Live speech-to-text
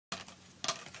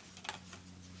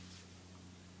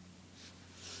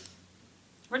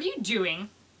What are you doing?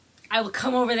 I will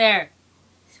come over there.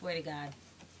 Swear to God.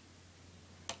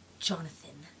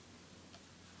 Jonathan.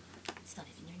 It's not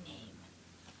even your name.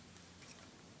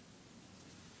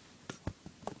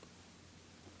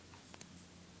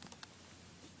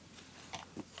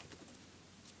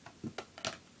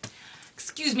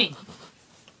 Excuse me.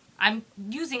 I'm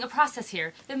using a process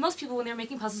here that most people when they're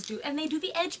making puzzles do, and they do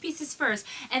the edge pieces first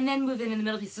and then move in the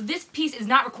middle piece. So this piece is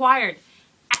not required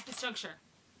at this juncture.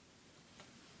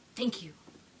 Thank you.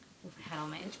 If I had all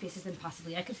my edge pieces, then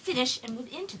possibly I could finish and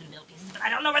move into the middle pieces, but I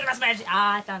don't know where the rest of my edge...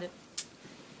 Ah, I found it.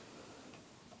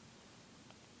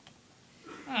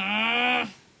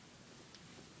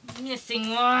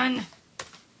 Missing one.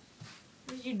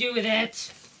 What did you do with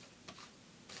it?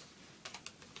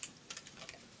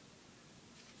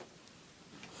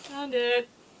 Found it.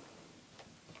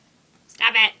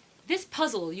 Stop it. This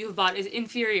puzzle you have bought is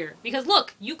inferior. Because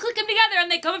look, you click them together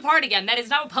and they come apart again. That is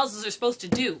not what puzzles are supposed to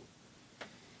do.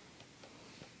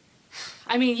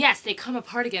 I mean, yes, they come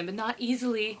apart again, but not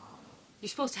easily. You're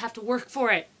supposed to have to work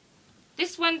for it.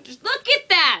 This one, just look at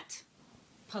that!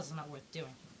 Puzzle's not worth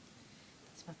doing.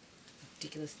 It's a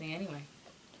ridiculous thing anyway.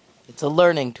 It's a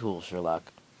learning tool,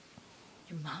 Sherlock.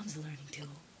 Your mom's a learning tool.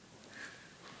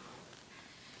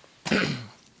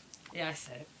 Yeah, I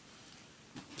said it.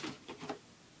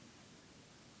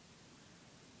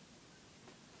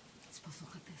 It's supposed to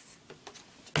look like this.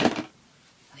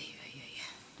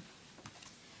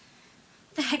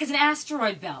 What the heck is an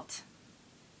asteroid belt?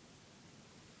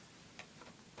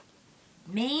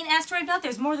 Main asteroid belt?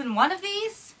 There's more than one of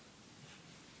these?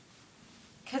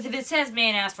 Because if it says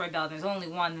main asteroid belt, there's only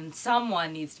one, then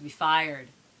someone needs to be fired.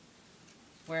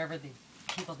 Wherever the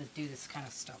people that do this kind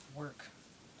of stuff work.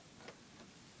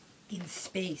 In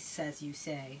space, as you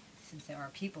say, since there are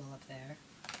people up there.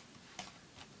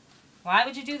 Why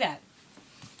would you do that?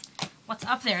 What's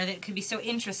up there that could be so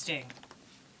interesting?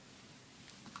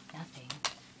 Nothing.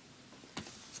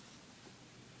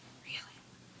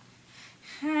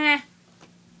 Really?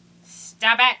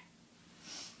 Stop it!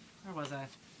 Where was I?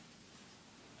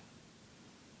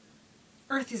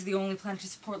 Earth is the only planet to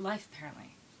support life,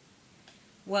 apparently.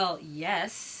 Well,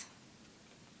 yes.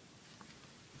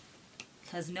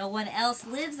 Because no one else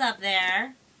lives up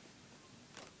there.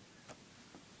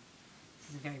 This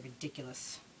is a very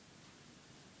ridiculous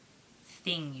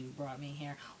thing you brought me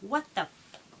here. What the...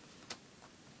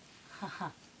 Haha.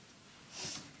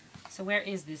 So where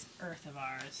is this Earth of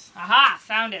ours? Aha!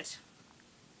 Found it!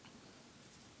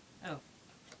 Oh.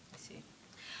 I see.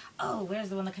 Oh, where's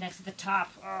the one that connects at the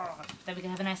top? Oh, then we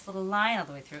can have a nice little line all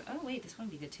the way through. Oh, wait, this one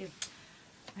would be good too.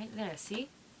 Right there, see?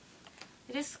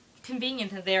 It is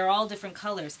convenient that they're all different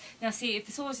colors. Now see, if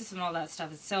the solar system and all that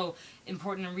stuff is so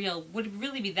important and real, would it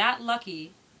really be that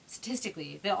lucky,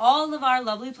 statistically, that all of our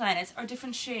lovely planets are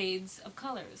different shades of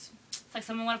colors? It's like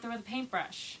someone went up there with a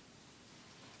paintbrush.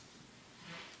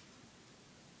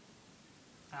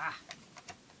 Ah.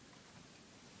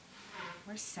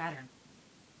 Where's Saturn?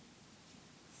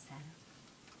 Saturn?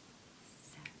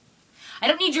 Saturn. I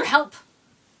don't need your help!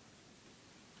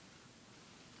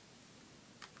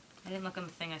 I didn't look on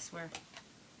the thing, I swear.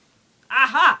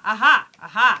 Aha! Aha!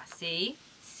 Aha! See?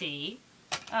 See?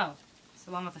 Oh, it's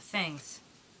the one with the things.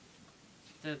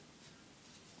 The...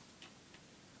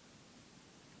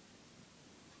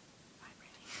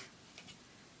 vibrating.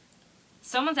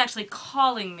 Someone's actually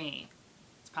calling me.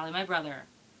 It's probably my brother.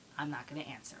 I'm not going to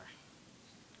answer.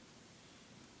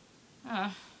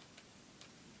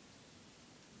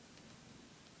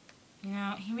 You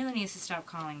know, he really needs to stop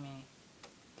calling me.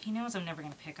 He knows I'm never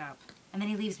going to pick up. And then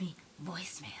he leaves me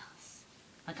voicemails.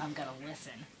 Like I'm going to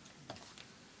listen.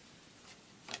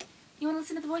 You want to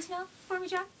listen to the voicemail for me,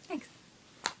 John? Thanks.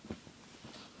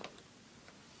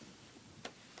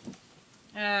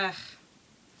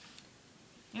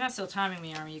 You're not still timing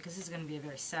me, are you? Because this is going to be a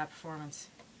very sad performance.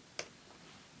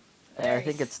 Yeah, I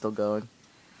think it's still going.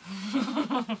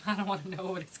 I don't want to know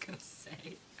what it's going to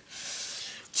say.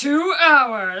 2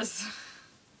 hours.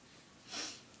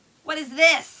 What is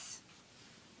this?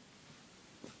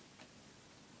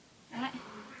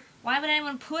 Why would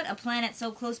anyone put a planet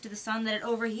so close to the sun that it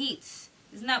overheats?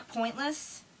 Isn't that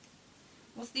pointless?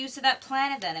 What's the use of that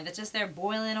planet then if it's just there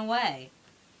boiling away?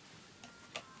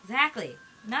 Exactly.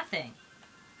 Nothing.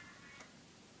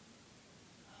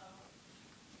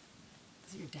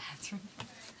 Is it your dad's room?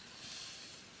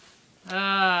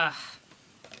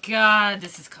 God,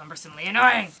 this is cumbersomely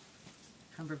annoying.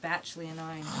 Cumberbatchly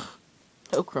annoying.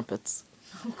 No crumpets.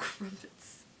 No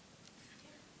crumpets.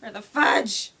 Where the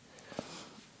fudge?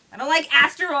 I don't like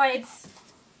asteroids.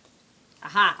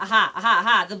 Aha, aha, aha,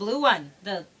 aha. The blue one.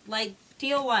 The light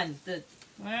teal one. The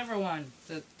whatever one.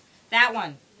 The That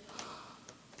one.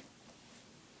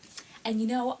 And you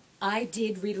know, I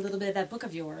did read a little bit of that book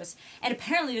of yours, and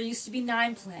apparently there used to be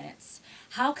 9 planets.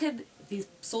 How could these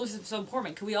solar systems so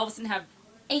important? Could we all of a sudden have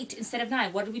 8 instead of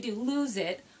 9? What did we do? Lose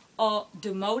it? Or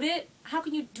demote it? How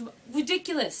can you do?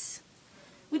 Ridiculous.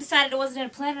 We decided it wasn't a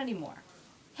planet anymore.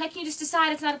 How can you just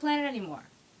decide it's not a planet anymore?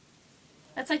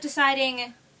 That's like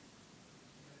deciding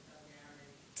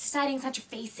it's not your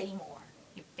face anymore.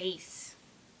 Your face.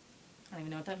 I don't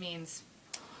even know what that means.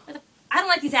 I don't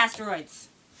like these asteroids.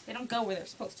 They don't go where they're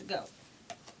supposed to go.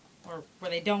 Or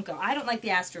where they don't go. I don't like the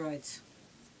asteroids.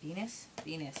 Venus?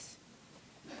 Venus.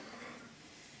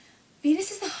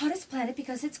 Venus is the hottest planet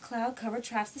because its cloud cover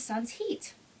traps the sun's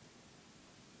heat.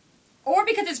 Or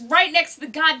because it's right next to the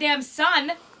goddamn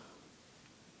sun.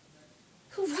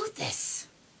 Who wrote this?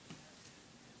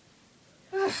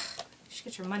 Ugh. You should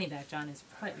get your money back, John. It's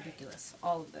quite ridiculous.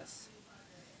 All of this.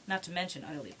 Not to mention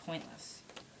utterly pointless.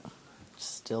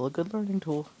 Still a good learning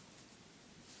tool.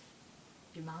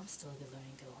 Your mom's still a good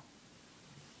learning tool.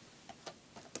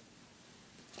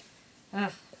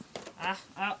 The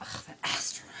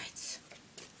asteroids.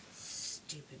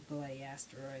 Stupid bloody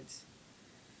asteroids.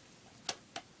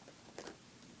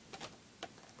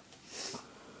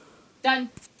 Done.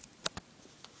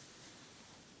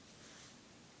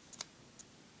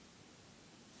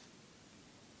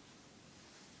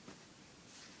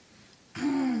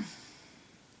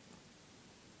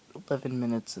 $11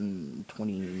 minutes and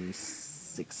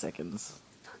 26 seconds.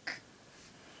 Fuck.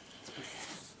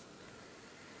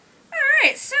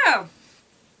 Alright, so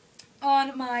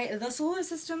on the solar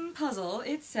system puzzle,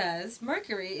 it says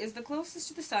Mercury is the closest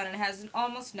to the sun and has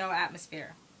almost no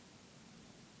atmosphere.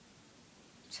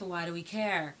 So why do we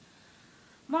care?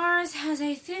 Mars has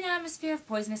a thin atmosphere of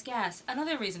poisonous gas.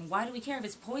 Another reason, why do we care if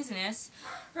it's poisonous?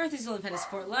 Earth is the only planet to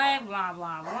support life, blah,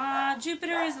 blah, blah.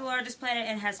 Jupiter is the largest planet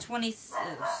and has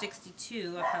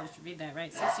 62, I probably should read that,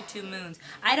 right? 62 moons.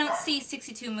 I don't see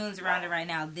 62 moons around it right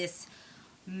now. This,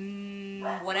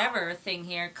 whatever thing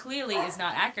here clearly is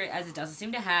not accurate as it doesn't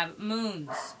seem to have moons.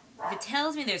 If it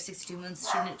tells me there's 62 moons,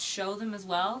 shouldn't it show them as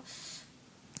well?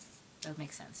 That would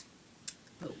make sense.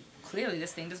 But clearly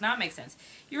this thing does not make sense.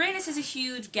 Uranus is a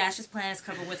huge gaseous planet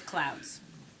covered with clouds.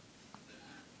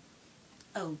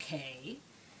 Okay.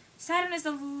 Saturn is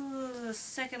the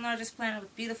second largest planet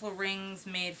with beautiful rings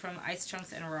made from ice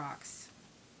chunks and rocks.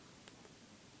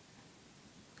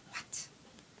 What?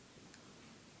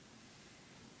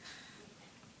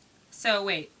 So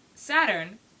wait,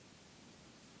 Saturn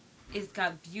is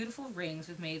got beautiful rings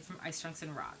made from ice chunks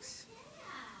and rocks.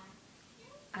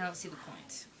 I don't see the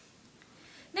point.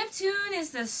 Neptune is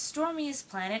the stormiest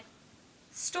planet.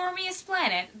 Stormiest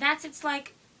planet? That's its,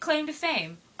 like, claim to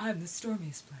fame. I'm the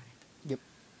stormiest planet. Yep.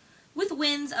 With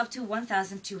winds up to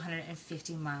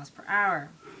 1,250 miles per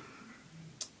hour.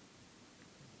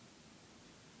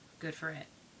 Good for it.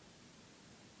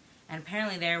 And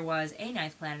apparently there was a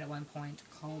 9th planet at one point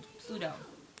called Pluto.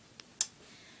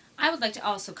 I would like to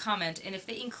also comment, and if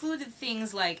they included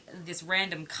things like this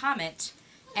random comet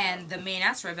and the main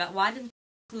asteroid belt, why didn't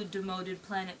include demoted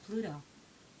planet Pluto?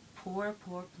 Poor,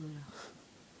 poor Pluto.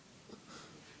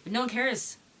 But no one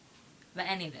cares about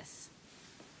any of this.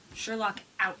 Sherlock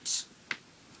out.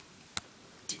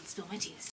 Didn't spill my tea this